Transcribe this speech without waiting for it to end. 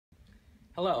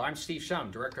Hello, I'm Steve Shum,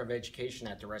 Director of Education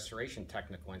at the Restoration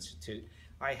Technical Institute.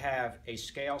 I have a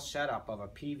scale setup of a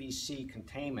PVC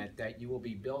containment that you will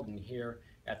be building here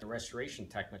at the Restoration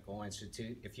Technical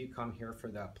Institute if you come here for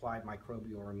the Applied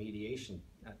Microbial Remediation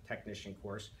Technician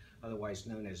course, otherwise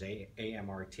known as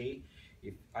AMRT.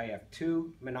 I have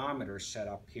two manometers set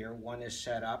up here. One is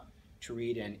set up to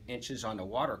read in inches on the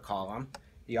water column.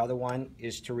 The other one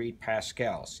is to read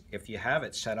pascals. If you have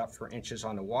it set up for inches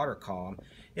on the water column,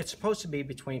 it's supposed to be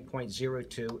between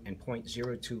 0.02 and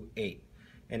 0.028.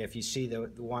 And if you see the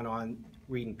one on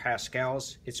reading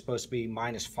pascals, it's supposed to be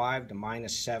 -5 to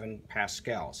 -7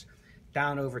 pascals.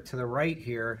 Down over to the right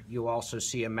here, you also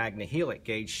see a magnehelic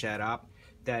gauge set up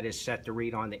that is set to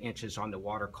read on the inches on the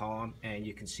water column, and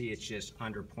you can see it's just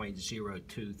under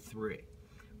 0.023.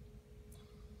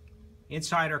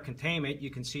 Inside our containment,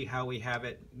 you can see how we have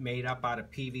it made up out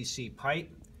of PVC pipe.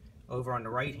 Over on the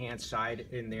right-hand side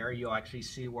in there, you'll actually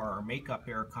see where our makeup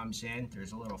air comes in.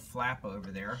 There's a little flap over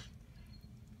there.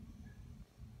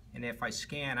 And if I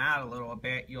scan out a little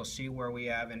bit, you'll see where we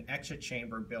have an exit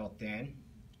chamber built in.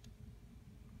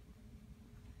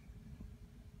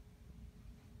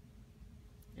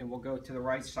 And we'll go to the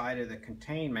right side of the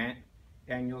containment,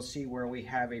 and you'll see where we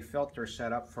have a filter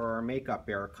set up for our makeup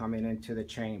air coming into the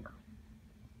chamber.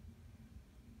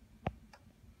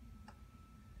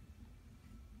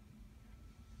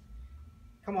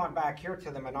 Come on back here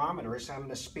to the manometers. I'm going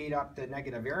to speed up the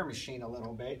negative air machine a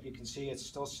little bit. You can see it's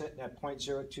still sitting at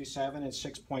 0.027 and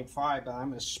 6.5, but I'm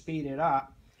going to speed it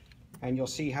up, and you'll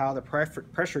see how the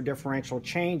pressure differential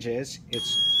changes.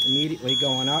 It's immediately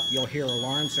going up. You'll hear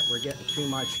alarms that we're getting too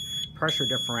much pressure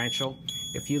differential.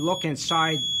 If you look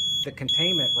inside the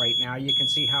containment right now, you can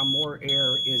see how more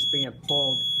air is being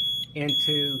pulled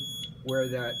into where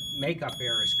the makeup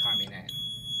air is coming in.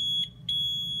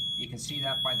 You can see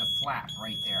that by the flap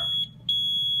right there.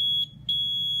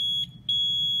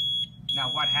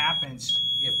 Now what happens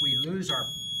if we lose our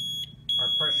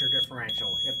pressure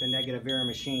differential, if the negative air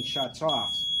machine shuts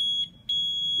off?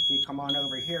 If you come on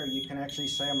over here, you can actually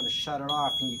say I'm going to shut it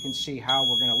off, and you can see how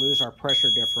we're going to lose our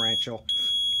pressure differential.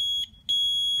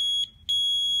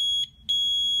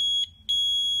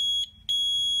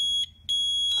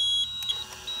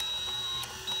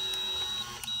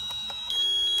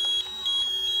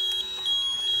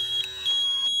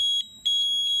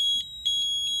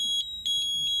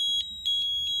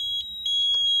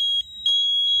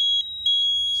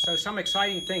 So some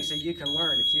exciting things that you can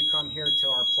learn if you come here to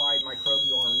our Applied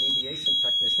Microbial Remediation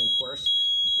Technician course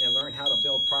and learn how to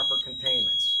build proper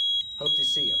containments. Hope to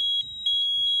see you.